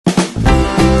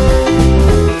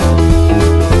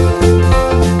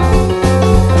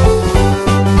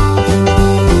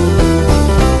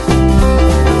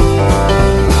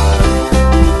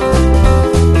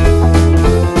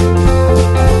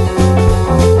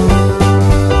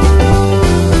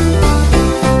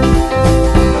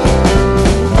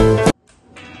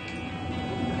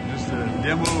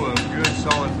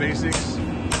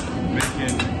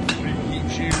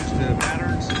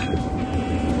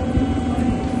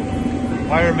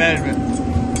Fire management.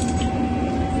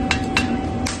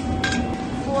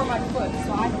 For my foot,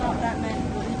 so I thought that meant.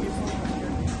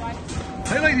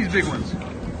 I like these big ones.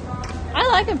 I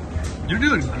like them. You're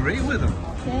doing great with them.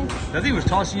 Okay. That thing was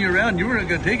tossing you around. You weren't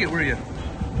gonna take it, were you?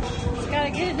 Just gotta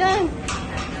get it done.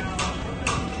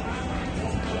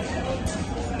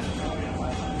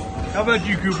 How about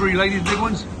you, Cooper? You like these big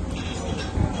ones?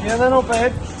 Yeah, they're not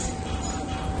bad.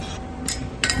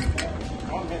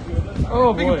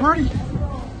 Oh, Big boy. and pretty.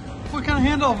 What kind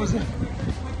of handoff was that?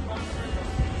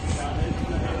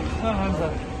 That was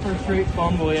a first rate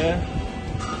fumble, yeah.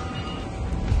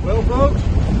 Well, folks,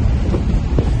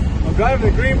 I'm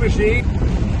driving the green machine.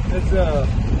 It's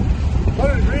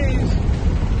 100 degrees.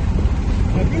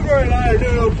 And Blueberry and I are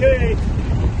doing okay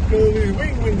because of these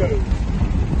wing windows.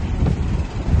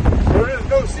 There is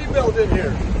no seatbelt in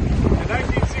here. In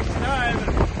 1969,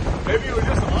 maybe it was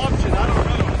just an option, I don't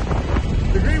know.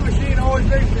 The green machine always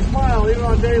makes me smile, even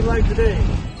on days like today.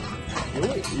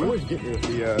 You always get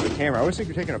the camera. I always think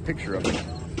you're taking a picture of it.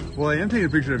 Well, I am taking a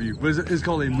picture of you, but it's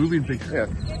called a moving picture.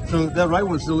 Yeah. So that right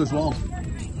one still is long.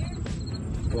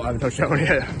 Well, I haven't touched that one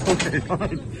yet. Okay,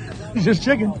 fine. Just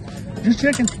checking. Just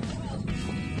checking.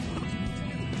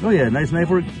 Oh yeah, nice knife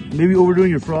work. Maybe overdoing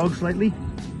your frog slightly.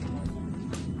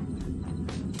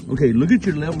 Okay, look at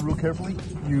your level real carefully.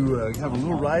 You have a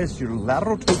little rise to your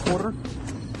lateral toe quarter.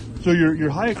 So you're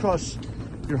high across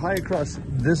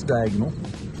this diagonal.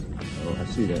 Oh, I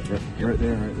see that. Right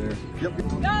there, right there. Yep.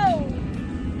 Go!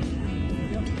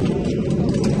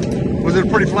 Was it a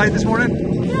pretty flight this morning?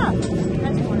 Yeah.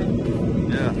 Nice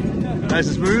morning. Yeah. Nice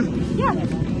and smooth? Yeah.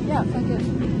 Yeah, so good.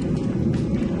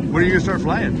 When are you gonna start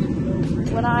flying?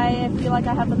 When I feel like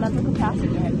I have the mental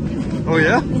capacity. Oh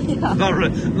yeah? Yeah. Not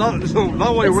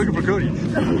while you're working for Cody.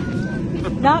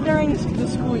 Not during the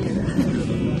school year.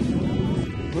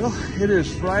 Well, it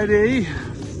is Friday.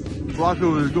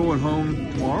 Rocco is going home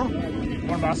tomorrow.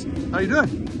 Morning, boss. How you doing?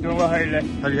 Doing well, how are you today?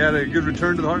 Have you had a good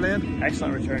return to the Heartland?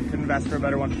 Excellent return. Couldn't have asked for a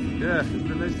better one. Yeah, it's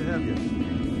been nice to have you.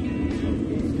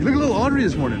 You look a little ornery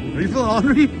this morning. Are you feeling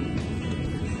ornery?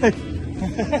 Hey.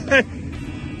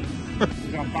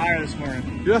 He's on fire this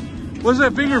morning. Yeah? What's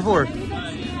that finger for?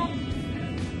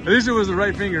 At least it was the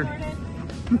right finger.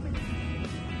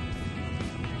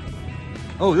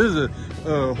 Oh, this is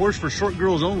a horse for short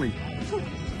girls only.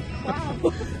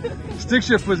 Wow. Stick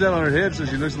Shift puts that on her head so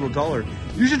she looks a little taller.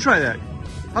 You should try that.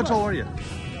 How tall are you?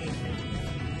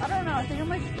 I don't know. I think I'm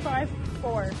like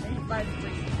 5'4", maybe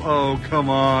 5'3". Oh, come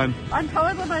on. I'm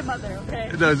taller than my mother,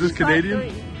 okay? No, is this She's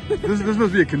Canadian? 5'3". This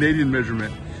must be a Canadian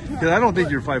measurement. Because I don't think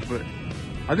you're 5 foot.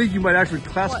 I think you might actually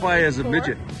classify as a 4?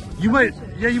 midget. You might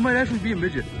actually be a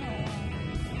midget.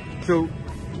 So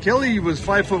Kelly was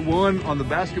 5'1" on the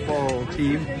basketball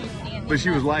team, but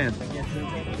she was lying.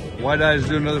 White Eyes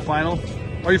doing another final.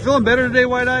 Are you feeling better today,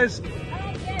 White Eyes?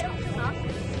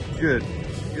 Good,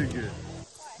 good, good.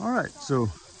 All right, so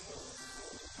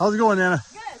how's it going, Nana?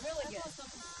 Good, really good.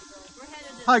 We're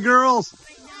headed to Hi, girls.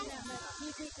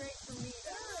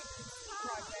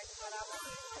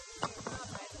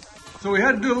 So we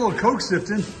had to do a little coke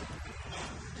sifting.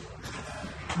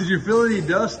 Did you feel any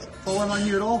dust falling on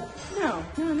you at all? No,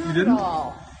 not You didn't? at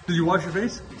all. Did you wash your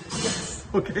face? Yes.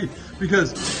 Okay,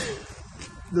 because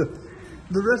the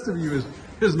rest of you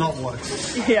is not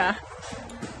washed. Yeah.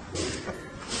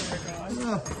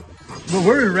 But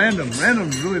we're in random.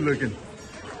 Random's really looking.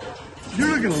 You're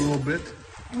looking a little bit.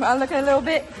 I'm looking a little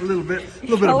bit. A little bit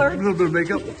of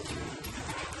makeup.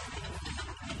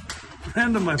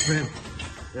 Random, my friend.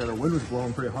 Yeah, the wind was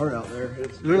blowing pretty hard out there.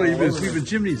 It's Literally, you've been sweeping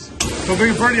chimneys. So, Big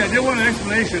and Party, I did want an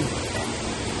explanation.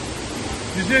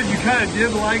 You said you kind of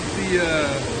did like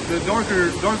the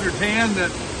darker tan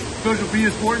that Social P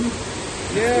is sporting.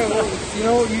 Yeah, well, you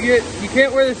know, you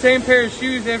can't wear the same pair of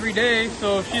shoes every day,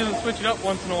 so if she doesn't switch it up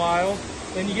once in a while,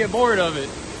 then you get bored of it.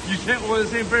 You can't wear the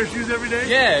same pair of shoes every day?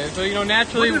 Yeah, so you know,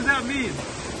 naturally. What does that mean?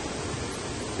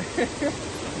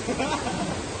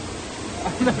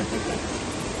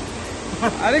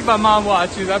 I think my mom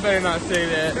watches. I better not say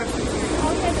that.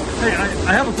 Hey,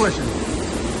 I have a question.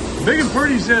 Big and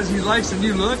Purdy says he likes the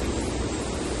new look.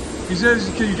 He says,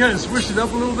 can you kind of switch it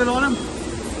up a little bit on him?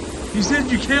 He said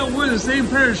you can't wear the same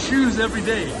pair of shoes every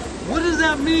day. What does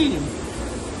that mean?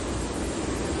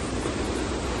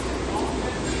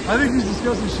 I think he's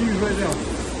discussing shoes right now.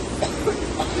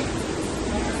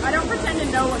 I don't pretend to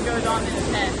know what goes on in his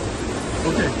head.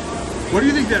 Okay. What do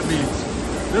you think that means?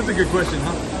 That's a good question,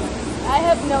 huh? I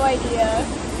have no idea.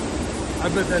 I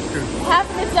bet that's true. Half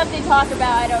of the stuff they talk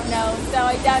about, I don't know. So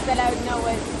I doubt that I would know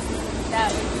what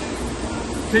that would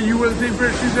mean. Can you wear the same pair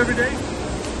of shoes every day?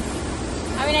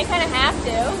 I mean, I kind of have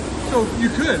to. So you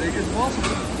could. It's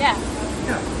possible. Yeah.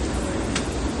 Yeah.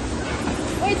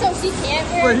 Wait, so she can't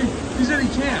wear? But he said he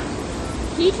can't.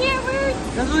 He can't wear?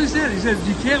 That's what he said. He said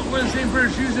you can't wear the same pair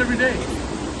of shoes every day.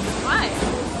 Why?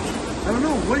 I don't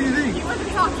know. What do you think? He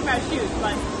wasn't talking about shoes,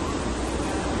 but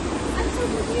I'm so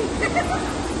confused.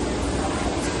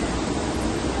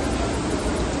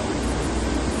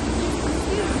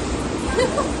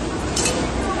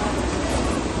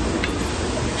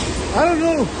 I don't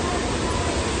know.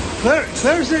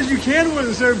 Claire says you can wear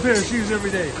the same pair of shoes every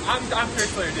day. I'm sure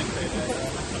Claire did say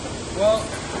that. Well,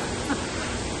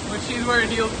 when she's wearing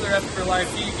heels for the rest of her life,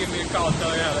 she can give me a call and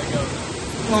tell you how that goes.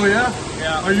 Oh yeah?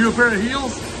 Yeah. Are you a pair of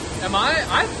heels? Am I?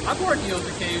 I've worn heels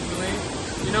occasionally.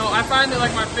 You know, I find that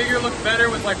like my figure looks better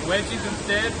with like wedgies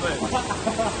instead, but.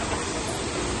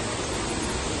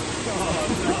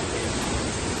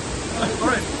 All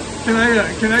right.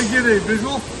 Can I get a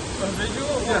visual? A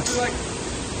visual? Yeah. So, like,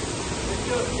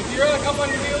 if you're like up on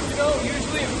your heels, you know,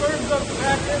 usually it firms up the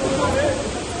back end a little bit.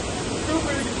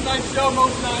 Cooper gets a nice show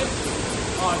most nights.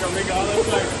 Oh, I got big on that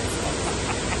side.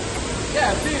 Yeah,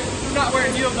 see, I'm not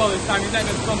wearing heels all this time. He's not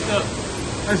just pumped up.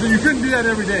 I said you couldn't do that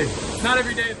every day. Not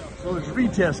every day though. So it's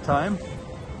retest time.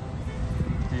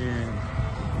 And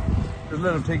just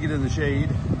let them take it in the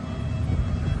shade.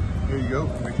 There you go.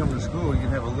 When they come to school, you can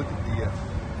have a look at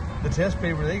the test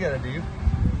paper they got to do.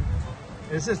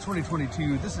 And it says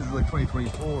 2022. This is like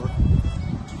 2024.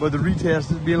 But the retest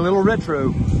is being a little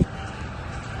retro.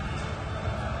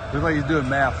 Looks like he's doing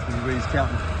math the way he's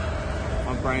counting.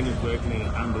 My brain is working at an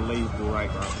unbelievable rate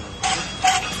right now.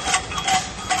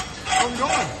 How's it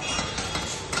going?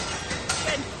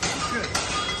 Good. Good.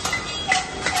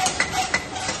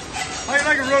 How you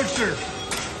like a roadster?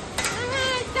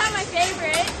 It's not my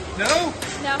favorite. No?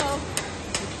 No.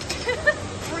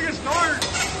 Before we get started.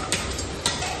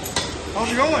 How's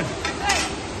it going?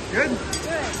 Good. Good?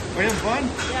 Good. Are you having fun?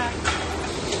 Yeah.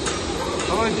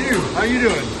 How about you? How you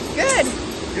doing? Good.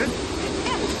 Good?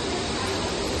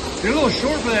 You're a little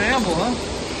short for that amble, huh?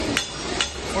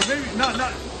 Or maybe,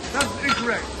 that's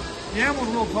incorrect. The amble's a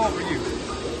little tall for you.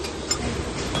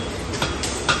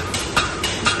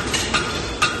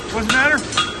 What's the matter?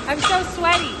 I'm so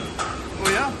sweaty. Oh,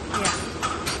 yeah? Yeah.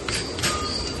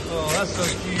 Oh, that's so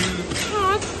cute.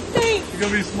 Oh, thanks. You're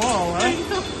gonna be small, huh?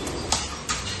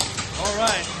 All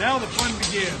right, now the fun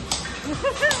begins.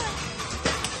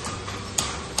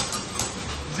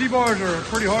 Z-bars are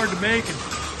pretty hard to make, and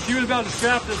she was about to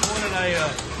scrap this one, and I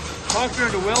talked her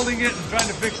into welding it and trying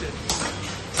to fix it.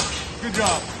 Good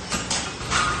job.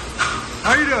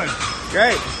 How you doing?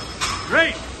 Great.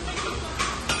 Great.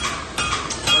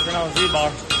 Working on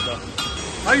Z-bar. So.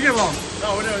 How you get along?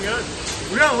 No, we're doing good.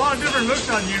 We got a lot of different looks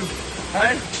on you.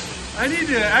 Hey. I need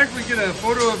to actually get a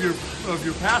photo of your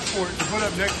passport to put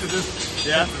up next to this.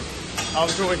 Yeah. I'm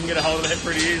sure we can get a hold of it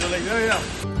pretty easily. Yeah, yeah.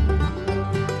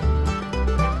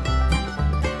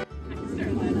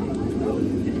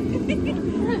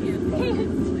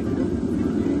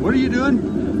 What are you doing?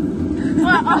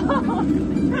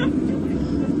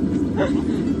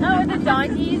 Oh, with the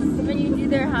donkeys when you do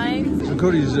their hinds. So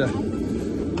Cody's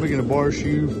making a bar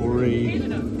shoe for a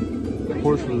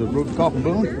horse with a broken coffin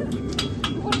bone.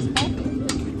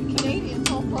 Canadians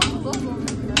all fall over.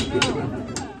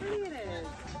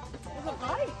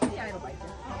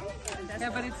 Yeah,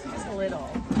 but it's just a little.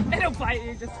 They don't bite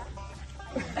you, just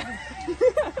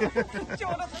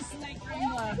showing up a snake ring.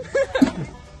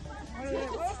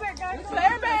 What was that guy?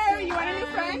 Claire Bear, you want a new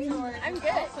friend? I'm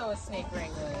good. Also a snake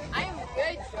wrangler. I'm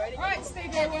good, Jordan. All right, stay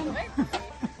there,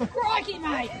 one. Crikey,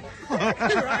 mate.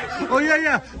 Oh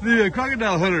yeah. The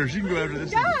crocodile hunter. She can go after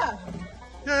this. Yeah.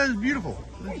 Yeah, that's beautiful.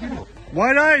 That's beautiful.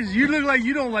 White eyes. You look like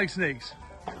you don't like snakes.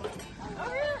 Oh,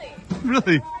 really?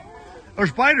 Really? Or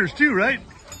spiders too, right?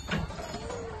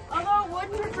 Although I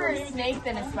would prefer a snake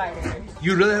than a spider.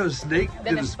 You'd rather have a snake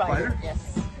than a spider. spider?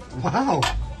 Yes. Wow.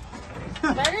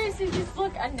 Spiders just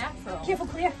look unnatural. Careful,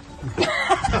 Claire.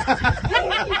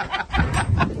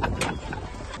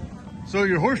 So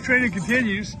your horse training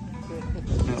continues.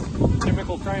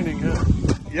 Typical training, huh?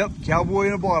 Yep, cowboy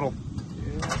in a bottle.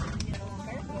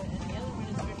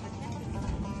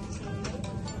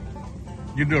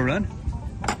 You do a run?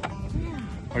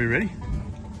 Are you ready?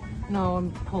 No,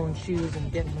 I'm pulling shoes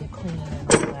and getting them clean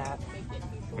and all that.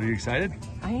 Are you excited?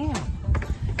 I am.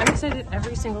 I'm excited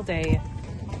every single day.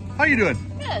 How you doing?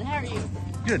 Good, how are you?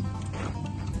 Good.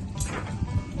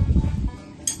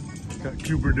 Got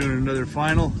Cooper doing another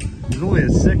final. There's only a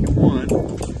second one,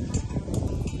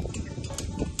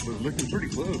 but looking pretty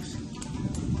close.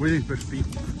 What do you think, Special Pete?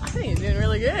 I think he's doing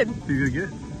really good. You gonna get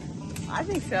it? I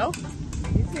think so.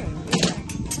 He's doing good.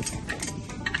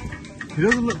 He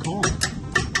doesn't look calm.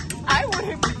 I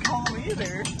wouldn't be calm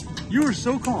either. You were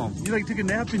so calm. You like took a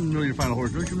nap in the middle of your final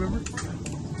horse, don't you remember?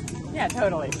 Yeah,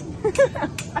 totally.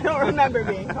 I don't remember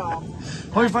being calm.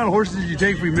 How many final horses did you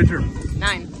take for your midterm?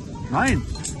 9. 9?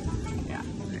 Yeah.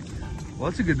 Well,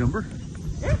 that's a good number.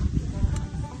 Yeah.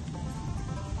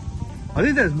 I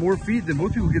think that's more feet than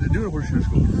most people get to do at horseshoe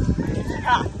school.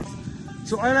 Yeah.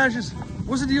 So eyelashes,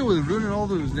 what's the deal with ruining all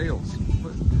those nails?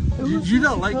 Do you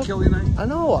not like Kelly and I? I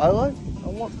know. I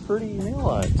want pretty nail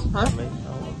lines. Huh? I mean,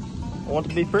 I want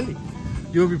to be pretty.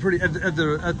 You want to be pretty at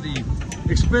the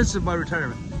expense of my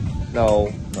retirement.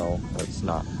 No, that's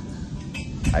not.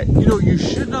 You know, you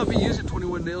should not be using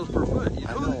 21 nails per foot. You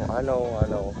know that? I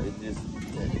know. It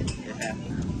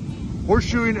happens.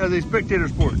 Horseshoeing as a spectator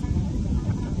sport.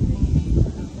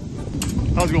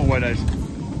 How's it going, White Eyes?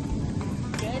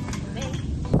 Good.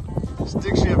 Thanks.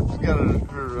 Stick shift's got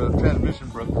her transmission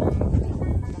broke. You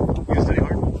gonna study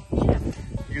hard? Yeah.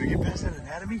 You gonna get past that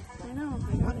anatomy? I know.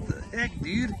 What the heck,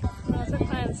 dude? That's what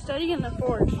I'm studying in the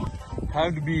forge.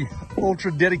 Time to be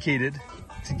ultra dedicated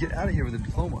to get out of here with a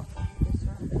diploma.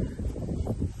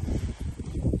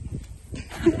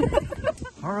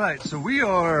 All right, so we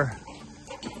are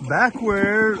back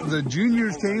where the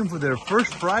juniors came for their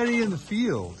first Friday in the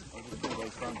field.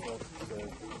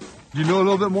 Do you know a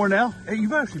little bit more now? Hey,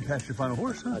 you've actually passed your final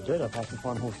horse, huh? I did. I passed the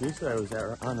final horse yesterday. I was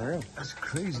on the rail. That's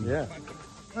crazy. Yeah.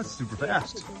 That's super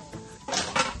fast.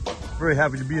 Very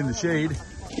happy to be in the shade.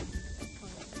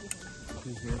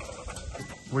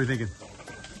 What are you thinking?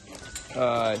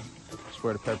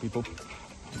 Swear to pair people.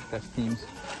 Best teams.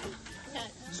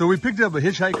 So we picked up a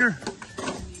hitchhiker,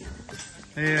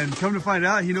 and come to find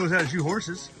out, he knows how to shoe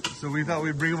horses. So we thought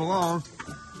we'd bring him along.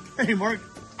 Hey, Mark.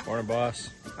 Morning, boss.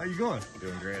 How you going?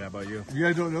 Doing great. How about you? You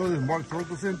guys don't know, this is Mark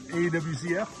Thorkelson,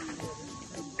 AWCF,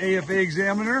 AFA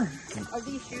examiner. Oh,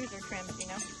 these shoes are trimmed, you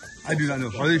know? I do not know.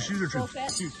 Are they shoes or trim? Full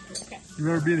set? Shoes. Okay. You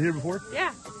remember being here before?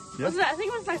 Yeah. Yeah? Wasn't it, I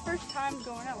think it was my first time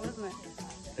going out, wasn't it?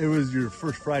 It was your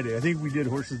first Friday. I think we did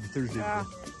horses the Thursday before.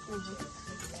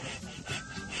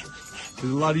 Is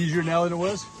it a lot easier now than it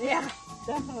was? Yeah,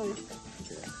 definitely.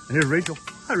 And here's Rachel.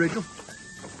 Hi, Rachel.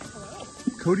 Hello.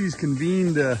 Cody's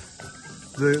convened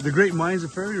the great minds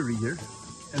of Farrier here,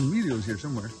 and Emilio's here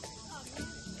somewhere.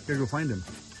 Gotta go find him.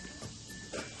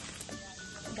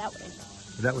 That way.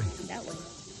 That way. That way.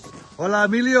 Hola,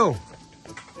 Emilio. How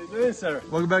you doing, sir?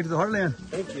 Welcome back to the Heartland.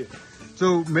 Thank you.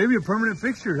 So maybe a permanent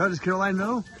fixture. How does Caroline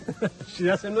know? She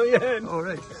doesn't know yet. All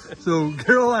right. So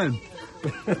Caroline.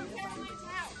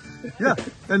 Yeah,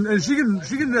 and she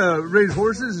can raise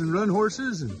horses and run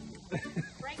horses and.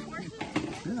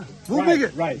 Yeah, we'll make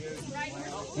it. Right.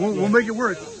 We'll make it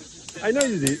work. I know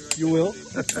you did. You will.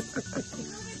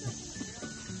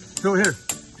 So here,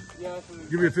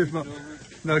 give me a fist bump.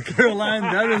 Now, Caroline,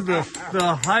 that is the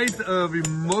height of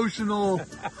emotional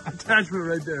attachment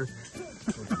right there.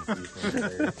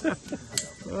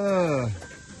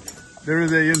 There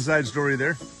is a inside story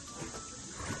there.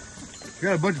 We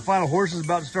got a bunch of final horses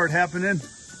about to start happening.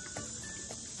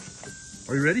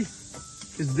 Are you ready?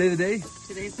 Is the day the day?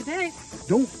 Today's the day.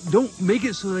 Don't make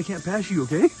it so that I can't pass you,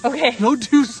 okay? Okay. Don't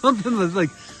do something that's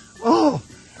like, oh,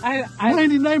 I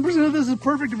 99% of this is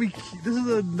perfect. This is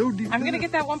a no deal. I'm going to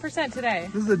get that 1% today.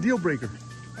 This is a deal breaker.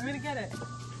 I'm going to get it.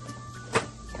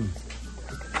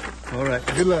 All right,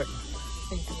 good luck.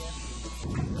 Thank you.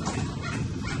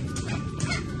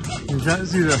 You can't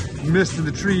see the mist in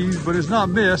the trees, but it's not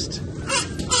mist.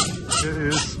 It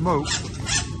is smoke.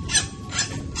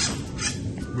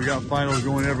 We got finals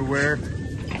going everywhere.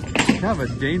 Kind of a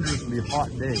dangerously hot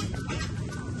day.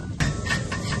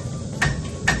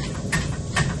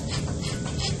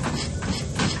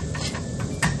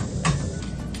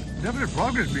 Definite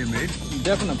progress being made.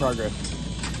 Definite progress.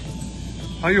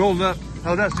 How you holding up?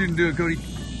 How's that student doing, Cody?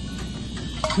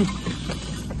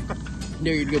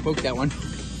 Dare you to go poke that one.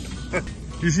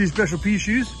 You see Special P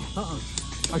shoes?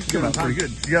 I She's coming out pretty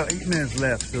good. She got 8 minutes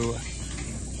left, so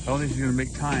I don't think she's gonna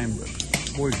make time, but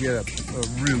boy, she had a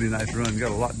really nice run.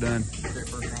 Got a lot done. Great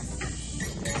first round.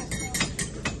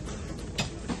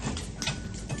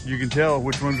 You can tell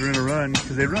which ones are in a run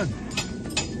because they run.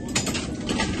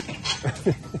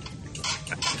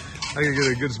 I can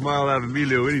get a good smile out of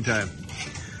Emilio anytime.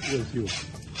 Yes, you.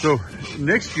 So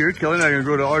next year, Kelly and I are gonna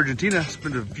go to Argentina,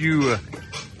 spend a few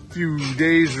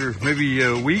days or maybe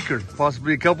a week or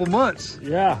possibly a couple months.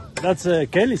 Yeah, that's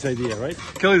Kelly's idea, right?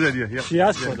 Kelly's idea, yeah. She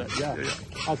asked for that. Yeah. Yeah.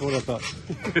 That's what I thought.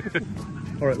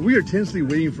 All right, we are tensely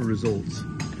waiting for results.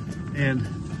 And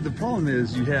the problem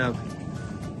is you have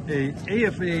a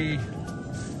AFA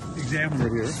examiner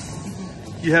here.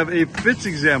 You have a Fitz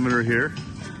examiner here.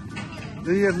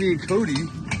 Then you have me and Cody.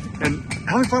 And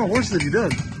how many final horses have you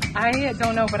done? I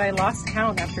don't know, but I lost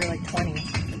count after like 20.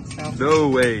 So No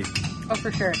way. Oh,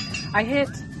 for sure. I hit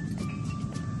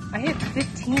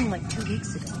 15 like 2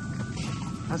 weeks ago.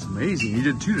 That's amazing. You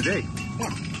did 2 today. Yeah.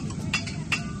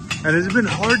 And has it been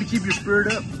hard to keep your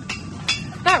spirit up?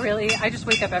 Not really. I just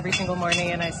wake up every single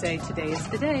morning and I say, today's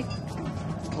the day.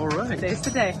 All right. Today's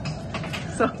the day.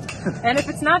 So, and if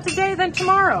it's not today, then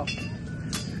tomorrow.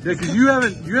 Yeah, because you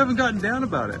haven't gotten down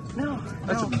about it. No.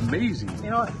 That's amazing. You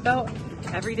know, it felt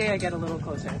every day I get a little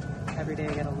closer. Every day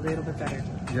I get a little bit better.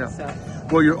 Yeah. So,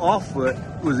 well, your off foot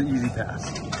was an easy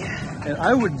pass. yeah. And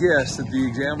I would guess that the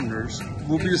examiners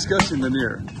will be discussing the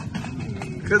near.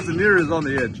 Because the near is on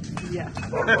the edge. Yeah.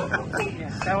 Yeah.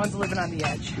 That one's living on the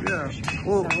edge. Yeah.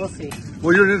 Well, So we'll see.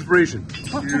 well, you're an inspiration.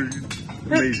 You're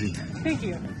amazing. Thank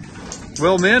you.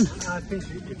 Well, man, I think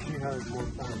if she has more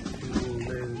time, she will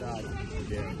let it out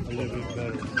a little bit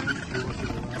better.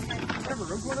 Ever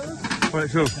rook one of those? all right,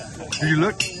 so, did you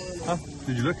look? Huh?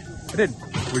 Did you look? I did.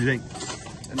 What do you think?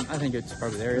 I think it's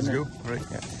probably there. Let's go. All right.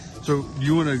 Yeah. So,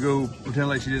 you want to go pretend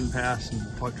like she didn't pass and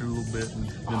talk to her a little bit and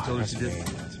then tell her she did?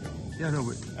 Yeah, no,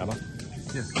 but. Emma?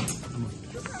 Yeah.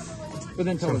 But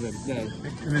then tell her that.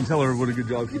 And then tell her what a good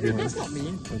job she did. That's not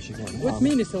mean. What's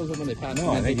mean is tell her when they pass.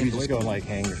 No, I think you just go like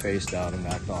hang your face down and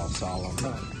act all solemn.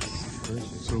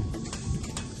 So,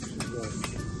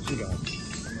 She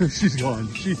gone. she's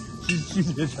gone. She's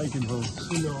hitchhiking home.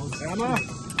 She knows. Emma!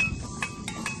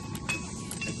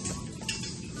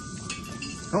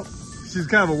 Oh, she's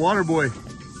kind of a water boy.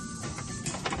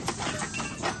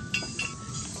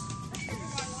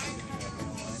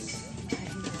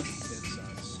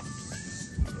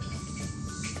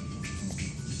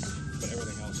 But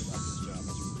everything else about this job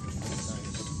is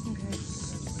really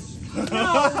nice.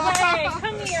 No way!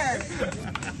 Come here!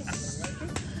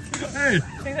 Hey!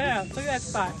 Check that out. Look at that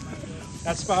spot.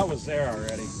 That spot was there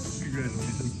already.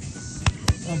 Congratulations.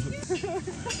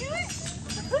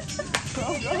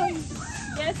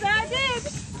 Yes, I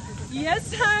did.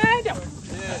 Yes, I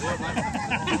did.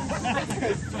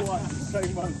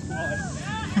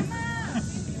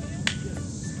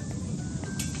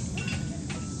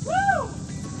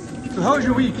 So how was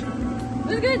your week? It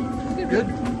was good. It was good. Good?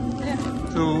 Yeah.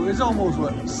 So it's almost,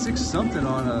 what, 6 something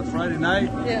on a Friday night?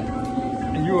 Yeah.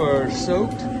 And you are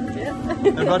soaked? Yeah.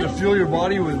 And about to fuel your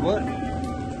body with what?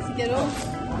 Skittles.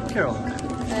 Carol,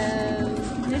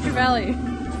 Nature Valley.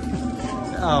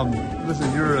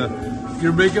 listen,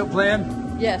 your makeup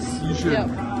plan, Yes. you should, Yep.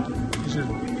 you should.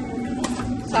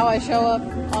 That's how I show up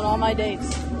on all my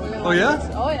dates. Oh, yeah?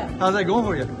 Oh, yeah. How's that going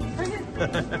for you? Pretty good.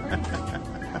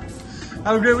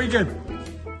 Have a great weekend.